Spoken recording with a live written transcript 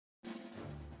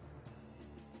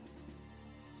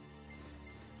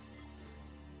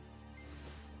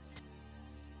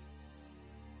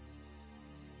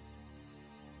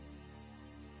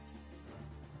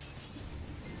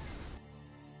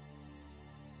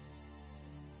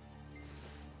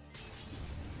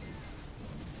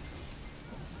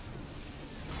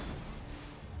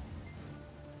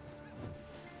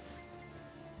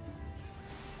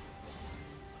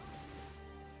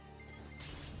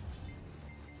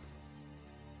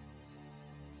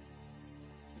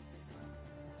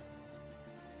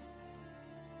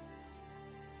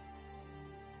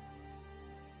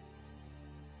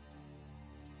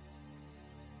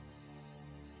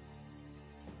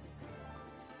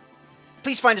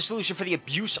Please find a solution for the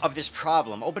abuse of this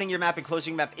problem. Opening your map and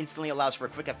closing your map instantly allows for a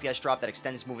quick FPS drop that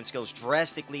extends movement skills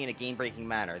drastically in a game-breaking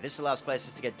manner. This allows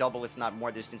classes to get double, if not more,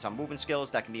 distance on movement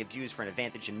skills that can be abused for an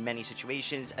advantage in many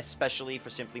situations, especially for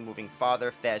simply moving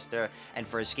farther, faster, and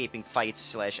for escaping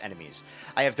fights/enemies.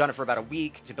 I have done it for about a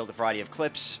week to build a variety of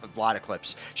clips, a lot of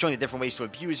clips, showing the different ways to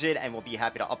abuse it, and will be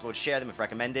happy to upload, share them if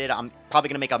recommended. I'm probably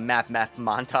going to make a MapMap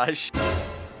montage.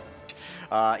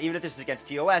 Even if this is against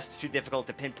TOS, it's too difficult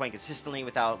to pinpoint consistently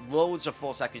without loads of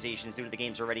false accusations due to the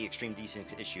game's already extreme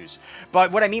desync issues.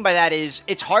 But what I mean by that is,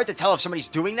 it's hard to tell if somebody's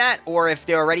doing that, or if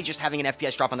they're already just having an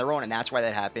FPS drop on their own, and that's why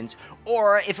that happens,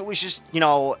 or if it was just, you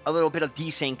know, a little bit of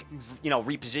desync, you know,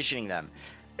 repositioning them.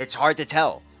 It's hard to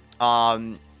tell.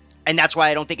 And that's why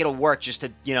I don't think it'll work just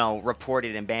to, you know, report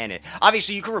it and ban it.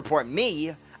 Obviously, you can report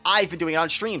me. I've been doing it on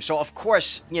stream, so of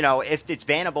course, you know, if it's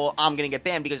bannable, I'm gonna get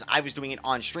banned because I was doing it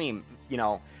on stream. You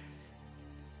know,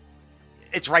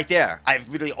 it's right there. I've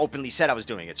literally openly said I was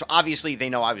doing it, so obviously they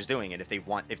know I was doing it if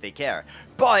they care.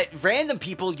 But random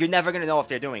people, you're never gonna know if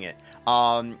they're doing it.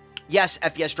 Yes,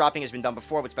 FPS dropping has been done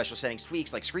before with special settings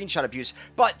tweaks like screenshot abuse,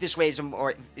 but this way is a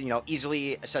more, you know,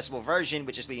 easily accessible version,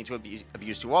 which is leading to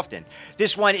abuse too often.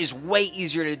 This one is way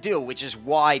easier to do, which is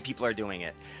why people are doing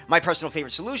it. My personal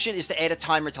favorite solution is to add a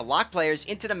timer to lock players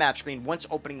into the map screen once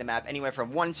opening the map, anywhere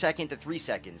from 1 second to 3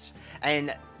 seconds.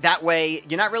 And that way,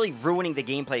 you're not really ruining the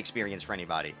gameplay experience for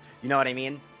anybody. You know what I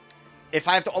mean? If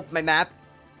I have to open my map,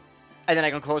 and then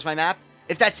I can close my map,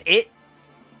 if that's it,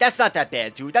 that's not that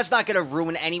bad, dude. That's not going to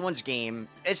ruin anyone's game.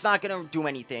 It's not going to do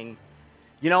anything.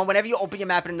 You know, whenever you open your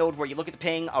map in a node where you look at the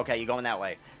ping, okay, you're going that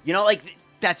way. You know, like,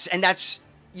 that's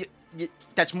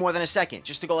more than a second.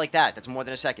 Just to go like that, that's more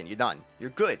than a second. You're done. You're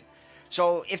good.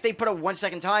 So, if they put a 1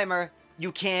 second timer,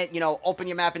 you can't, you know, open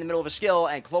your map in the middle of a skill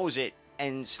and close it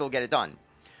and still get it done.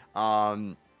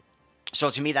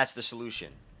 So, to me, that's the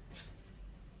solution.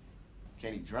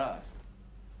 Can he drive?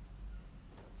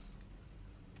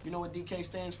 You know what DK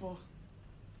stands for?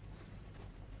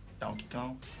 Donkey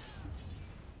Kong?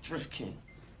 Drift King.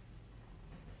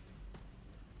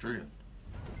 Drift?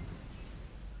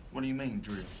 What do you mean,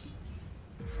 drift?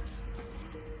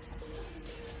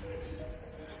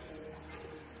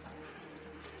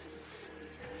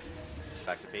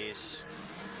 Back to base.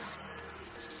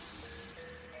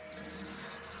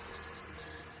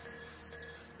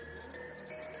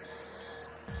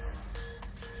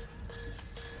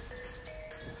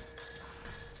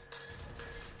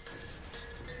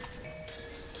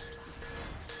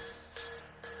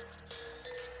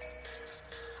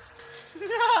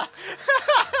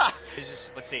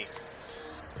 Let's see.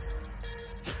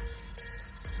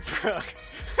 Can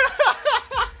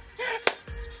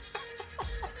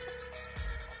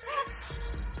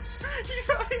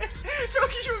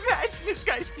you imagine this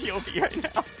guy's POV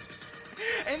right now?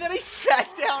 And then he sat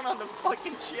down on the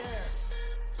fucking chair.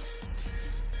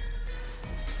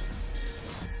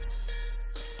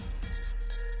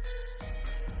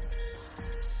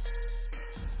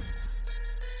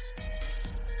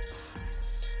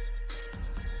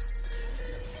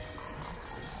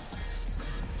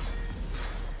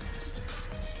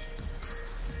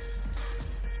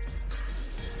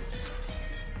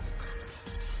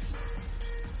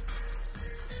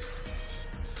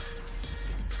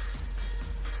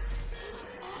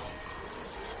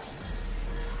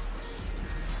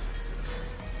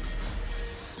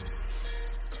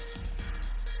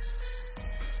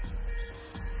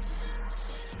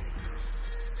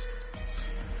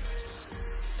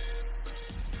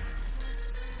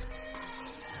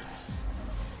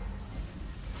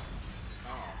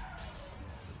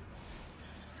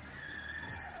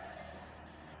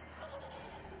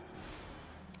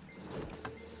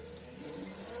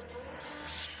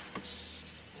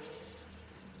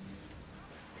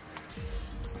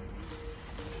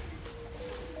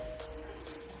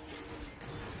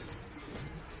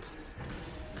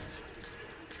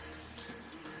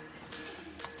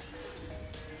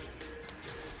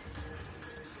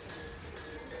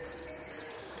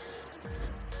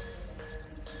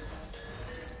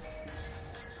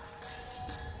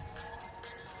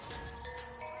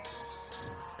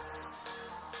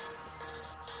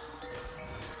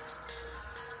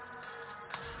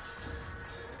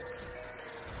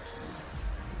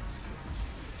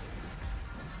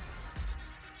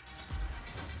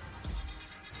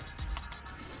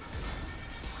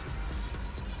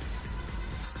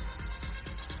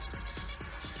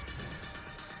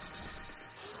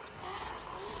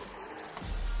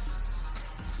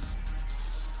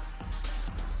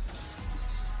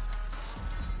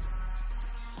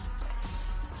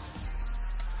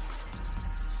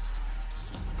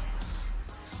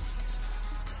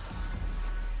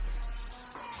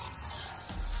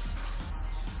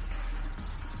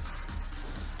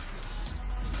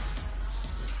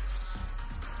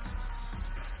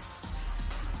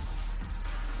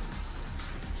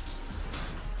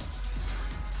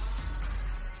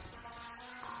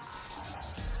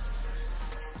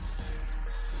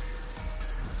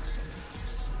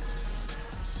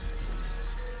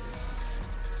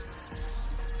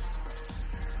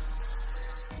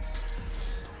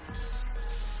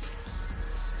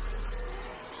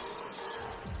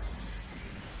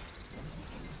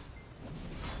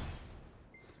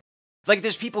 Like,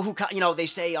 there's people who, you know, they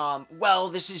say, well,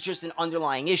 this is just an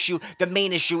underlying issue. The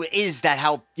main issue is that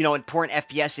how, you know, important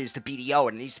FPS is to BDO,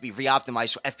 and it needs to be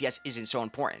re-optimized so FPS isn't so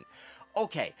important.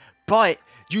 Okay, but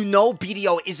you know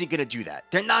BDO isn't going to do that.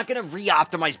 They're not going to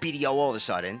re-optimize BDO all of a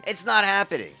sudden. It's not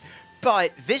happening.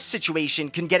 But this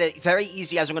situation can get it very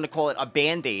easy, as I'm going to call it, a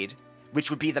band-aid, which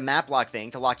would be the map lock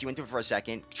thing, to lock you into it for a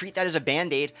second. Treat that as a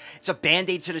band-aid. It's a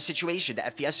band-aid to the situation, the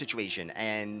FPS situation,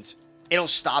 and it'll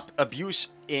stop abuse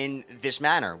in this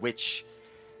manner, which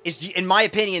is, in my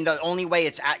opinion, the only way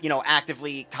it's, you know,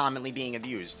 actively, commonly being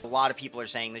abused. A lot of people are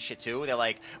saying this shit too. They're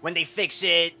like, when they fix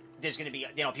it, there's going to be,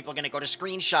 you know, people are going to go to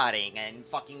screenshotting and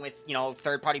fucking with, you know,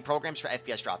 third-party programs for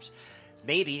FPS drops.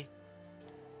 Maybe,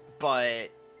 but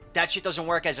that shit doesn't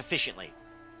work as efficiently.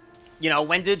 You know,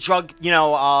 when did drug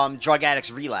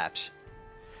addicts relapse?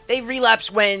 They relapse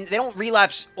when, they don't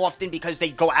relapse often because they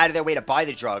go out of their way to buy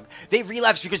the drug. They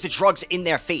relapse because the drug's in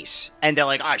their face. And they're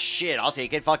like, ah, shit, I'll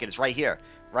take it. Fuck it, it's right here.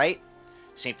 Right?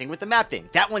 Same thing with the map thing.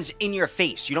 That one's in your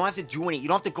face. You don't have to do anything. You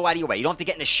don't have to go out of your way. You don't have to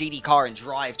get in a shady car and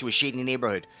drive to a shady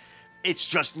neighborhood. It's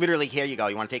just literally, here you go.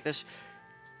 You want to take this?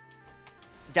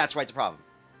 That's why it's a problem.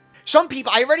 Some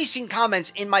people, I already seen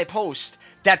comments in my post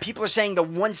that people are saying the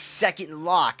 1 second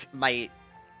lock might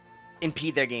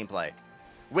impede their gameplay.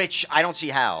 Which, I don't see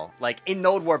how. Like, in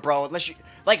Node War, bro, unless you...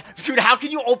 Like, dude, how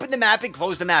can you open the map and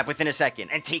close the map within a second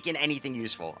and take in anything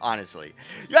useful, honestly?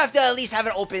 You have to at least have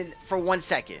it open for 1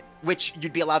 second, which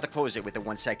you'd be allowed to close it with the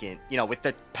 1 second, you know, with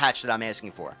the patch that I'm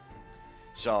asking for.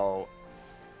 So,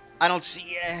 I don't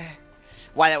see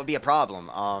why that would be a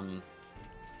problem.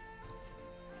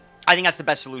 I think that's the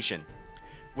best solution.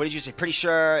 What did you say? Pretty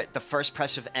sure the first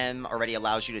press of M already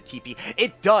allows you to TP.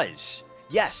 It does.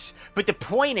 Yes. But the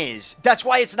point is, that's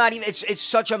why it's not even, it's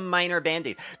such a minor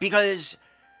band-aid. Because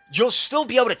you'll still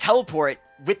be able to teleport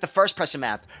with the first press of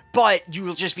map, but you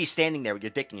will just be standing there with your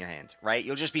dick in your hand, right?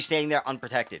 You'll just be standing there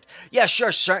unprotected. Yeah,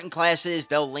 sure, certain classes,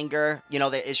 they'll linger. You know,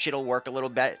 this shit'll work a little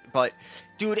bit. But,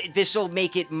 dude, this will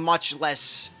make it much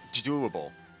less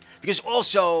doable. Because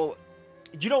also,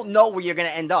 you don't know where you're going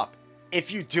to end up.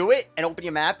 If you do it and open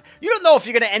your map, you don't know if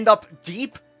you're going to end up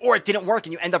deep or it didn't work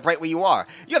and you end up right where you are.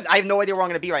 I have no idea where I'm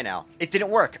going to be right now. It didn't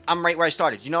work. I'm right where I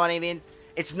started. You know what I mean?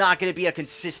 It's not going to be a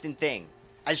consistent thing.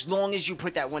 As long as you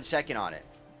put that 1 second on it.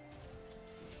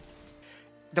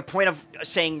 The point of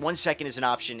saying 1 second is an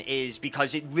option is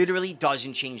because it literally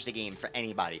doesn't change the game for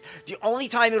anybody. The only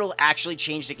time it'll actually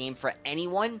change the game for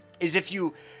anyone is if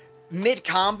you,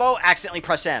 mid-combo, accidentally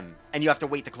press M and you have to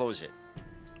wait to close it.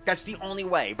 That's the only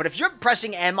way. But if you're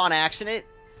pressing M on accident,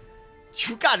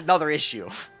 you got another issue.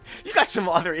 You got some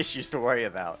other issues to worry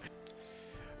about.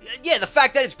 Yeah, the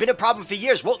fact that it's been a problem for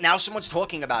years. Well, now someone's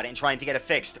talking about it and trying to get it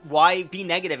fixed. Why be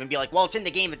negative and be like, well, it's in the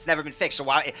game, it's never been fixed. So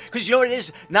why? Because you know what it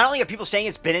is? Not only are people saying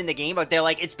it's been in the game, but they're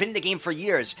like, it's been in the game for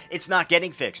years. It's not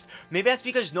getting fixed. Maybe that's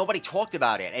because nobody talked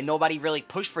about it and nobody really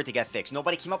pushed for it to get fixed.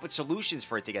 Nobody came up with solutions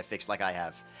for it to get fixed like I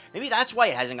have. Maybe that's why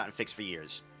it hasn't gotten fixed for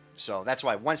years. So that's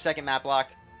why 1 second map lock.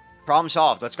 Problem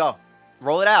solved. Let's go.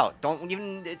 Roll it out. Don't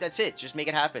even... That's it. Just make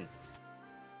it happen.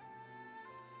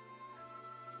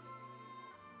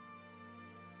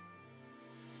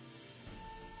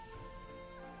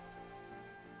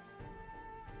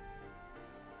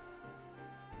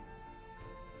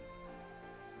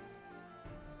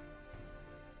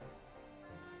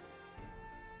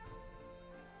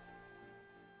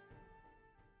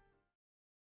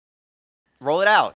 Roll it out.